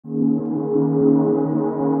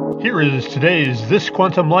Here is today's This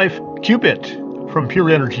Quantum Life Qubit from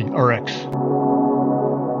Pure Energy RX.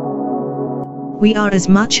 We are as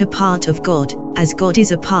much a part of God as God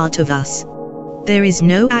is a part of us. There is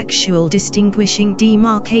no actual distinguishing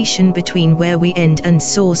demarcation between where we end and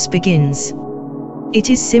Source begins. It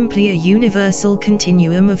is simply a universal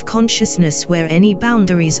continuum of consciousness where any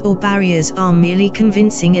boundaries or barriers are merely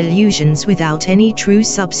convincing illusions without any true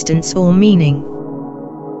substance or meaning.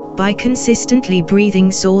 By consistently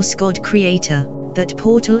breathing Source God Creator, that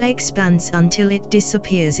portal expands until it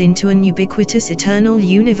disappears into an ubiquitous eternal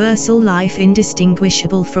universal life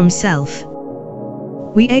indistinguishable from self.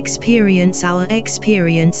 We experience our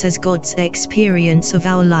experience as God's experience of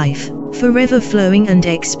our life, forever flowing and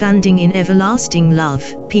expanding in everlasting love,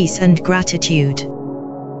 peace and gratitude.